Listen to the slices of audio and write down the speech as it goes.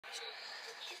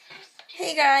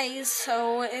Hey guys,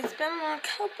 so it's been a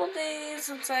couple days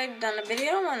since I've done a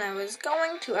video and I was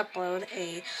going to upload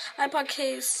a iPod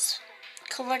case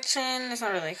collection. It's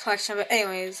not really a collection, but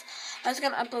anyways, I was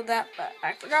going to upload that, but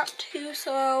I forgot to,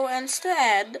 so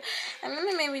instead, I'm going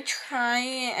to maybe try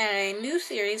a new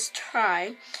series,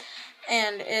 and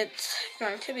it's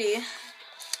going to be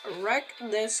Wreck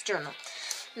This Journal.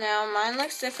 Now, mine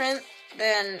looks different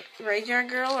than Radar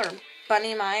Girl or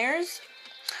Bunny Myers,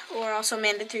 or also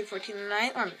Manda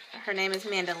 31409, or her name is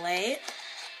Mandalay.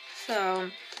 So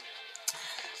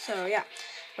yeah,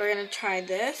 we're gonna try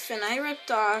this, and I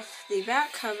ripped off the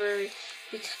back cover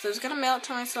because I was gonna mail it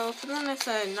to myself, and then I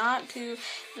decided not to,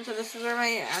 and so this is where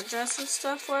my address and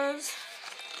stuff was.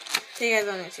 So you guys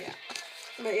don't need to see that.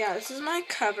 But yeah, this is my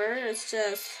cover. It's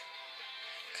just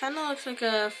kind of looks like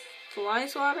a fly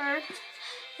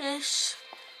swatter-ish.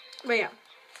 But yeah.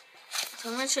 So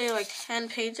I'm going to show you like 10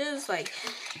 pages like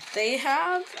they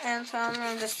have, and so I'm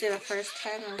going to just do the first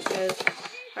 10, which is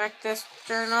Wreck This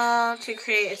Journal, to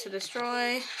create is to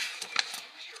destroy,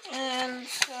 and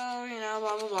so, you know,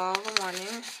 blah blah blah, the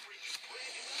warning.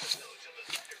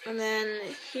 And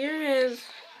then here is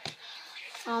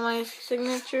all my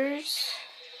signatures.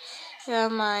 You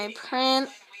have my print,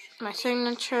 my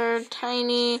signature,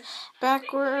 tiny,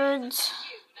 backwards,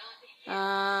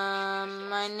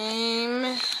 my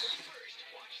name,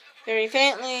 very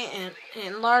faintly and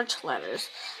in large letters,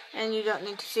 and you don't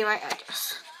need to see my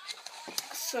address.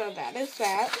 So that is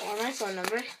that, or my phone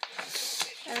number.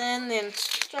 And then the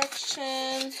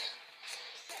instructions,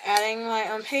 adding my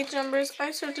own page numbers.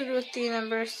 I started with the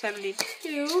number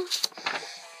 72,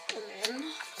 and then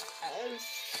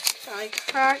I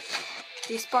cracked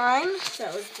the spine.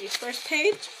 That was the first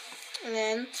page, and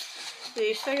then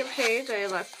the second page I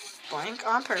left blank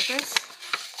on purpose.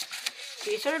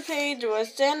 The third page was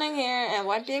standing here and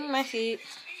wiping my feet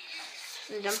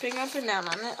and jumping up and down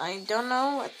on it. I don't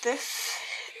know what this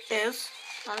is,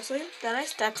 honestly, that I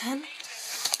stepped in.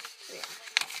 Yeah.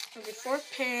 The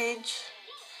fourth page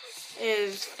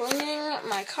is flinging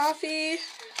my coffee.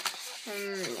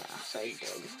 Yeah, so you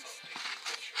good.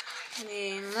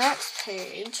 The next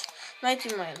page might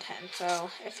do more than 10,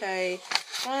 so if I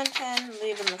want 10,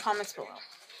 leave in the comments below.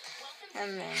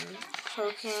 And then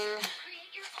poking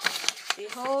the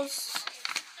holes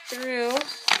through,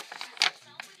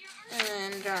 and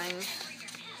then drawing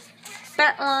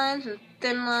fat lines and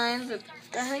thin lines.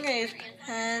 I think I used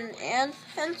pen and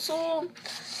pencil.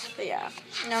 But yeah,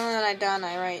 now that I'm done,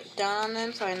 I write down on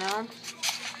them so I know. And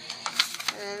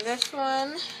then this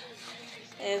one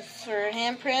is for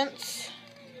handprints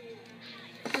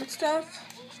and stuff.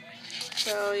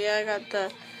 So yeah, I got the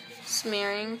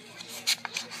smearing.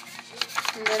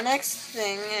 And the next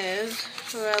thing is,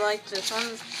 I like this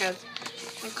one because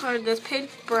I colored this page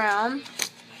brown,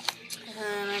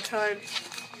 and I colored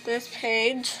this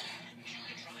page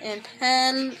in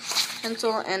pen,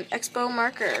 pencil, and Expo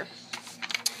marker.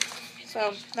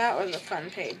 So that was a fun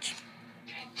page.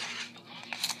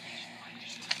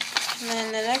 And then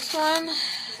the next one,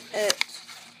 it's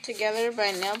Together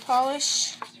by Nail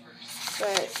Polish,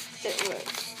 but it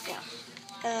was, yeah.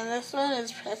 And this one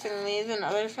is Pressing Leaves and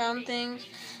Other Found Things.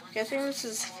 I'm guessing this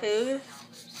is food.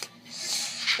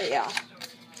 But yeah,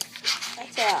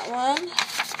 that's that one.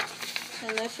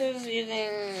 And this is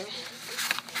using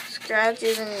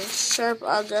sharp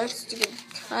objects. You can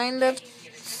kind of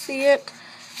see it.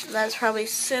 That's probably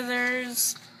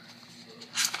scissors,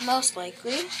 most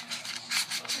likely.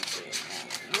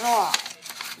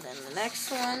 Then the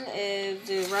next one is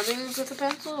do rubbings with a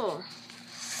pencil.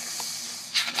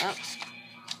 Yep.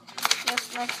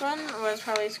 This next one was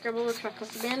probably scribble with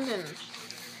reckless abandon.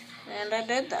 And I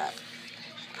did that.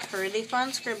 Pretty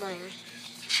fun scribbling.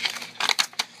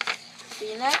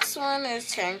 The next one is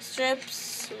tearing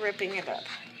strips, ripping it up.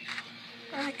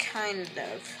 I kind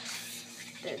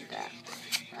of did that.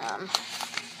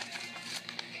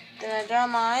 Then I draw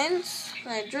lines.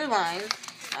 I drew lines.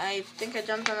 I think I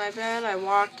jumped on my bed. I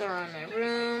walked around my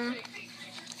room.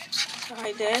 So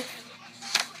I did.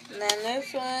 And then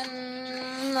this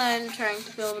one, I'm trying to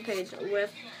fill the page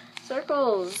with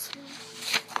circles.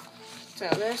 So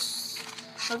this,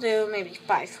 I'll do maybe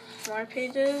 5 more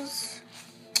pages.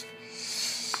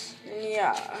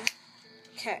 Yeah.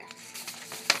 Okay.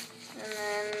 And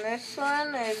then this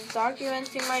one is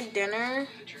documenting my dinner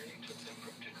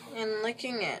and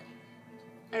licking it,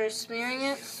 or smearing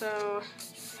it, so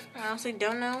I honestly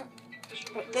don't know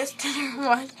what this dinner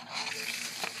was.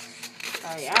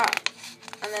 Oh yeah.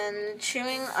 And then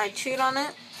chewing, I chewed on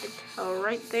it. So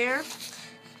right there,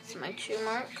 it's my chew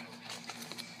mark.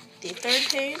 The third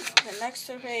page, the next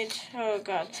page, oh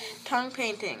god, tongue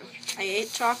painting. I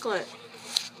ate chocolate.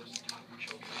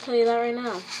 tell you that right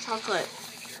now. Chocolate.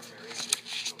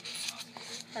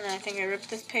 And I think I ripped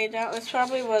this page out. This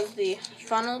probably was the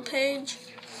funnel page.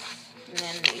 And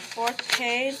then the fourth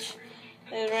page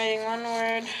is writing one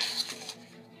word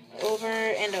over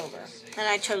and over. And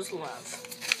I chose love.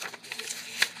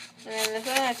 And then this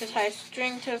one I have to tie a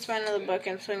string to the spine of the book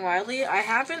and swing wildly. I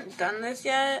haven't done this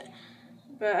yet,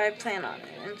 but I plan on it.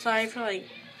 And sorry for like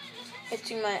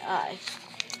itching my eye.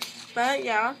 But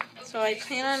yeah, so I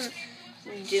plan on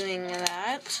doing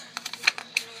that.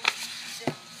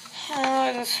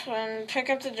 This one, pick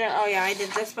up the journal. Oh yeah, I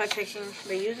did this by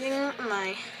using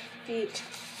my feet.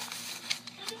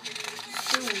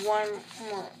 Do one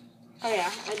more. Oh yeah,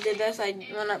 I did this. I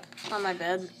went up on my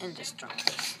bed and just dropped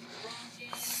it.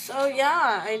 So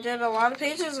yeah, I did a lot of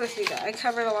pages with you guys. I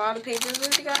covered a lot of pages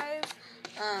with you guys.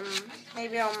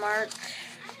 Maybe I'll mark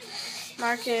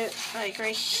it like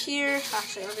right here.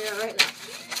 Actually, I'll do it right now.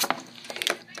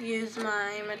 Use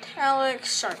my metallic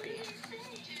Sharpie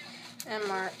and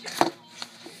mark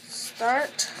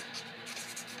start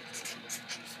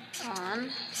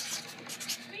on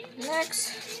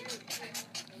next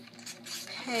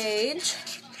page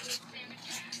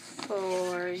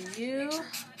for you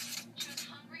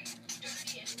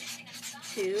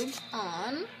tube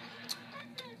on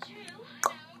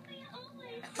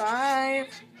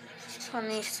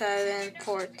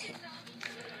 5/27/14.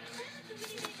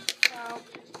 So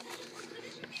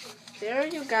there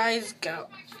you guys go.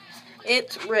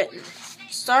 It's written.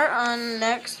 Start on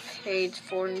next page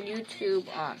for YouTube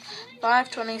on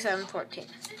 5/27/14.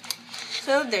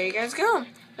 So there you guys go.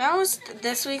 That was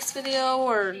this week's video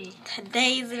or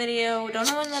today's video. Don't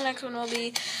know when the next one will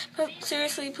be. But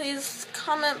seriously, please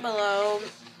comment below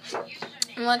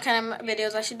what kind of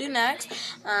videos I should do next.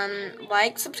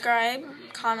 Like, subscribe,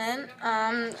 comment.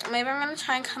 Maybe I'm going to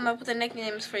try and come up with the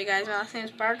nicknames for you guys. My last name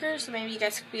is Barker, so maybe you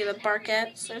guys could be the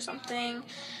Barkettes or something.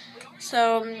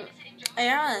 So,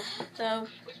 yeah. So,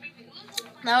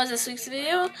 that was this week's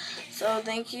video. So,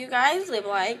 thank you guys. Leave a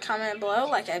like, comment below,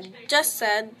 like I just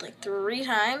said, like 3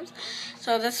 times.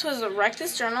 So, this was a Wreck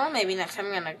This Journal. Maybe next time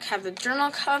I'm going to have the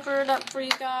journal covered up for you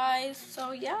guys.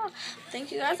 So, yeah. Thank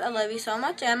you guys. I love you so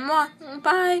much. And mwah.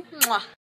 Bye. Mwah.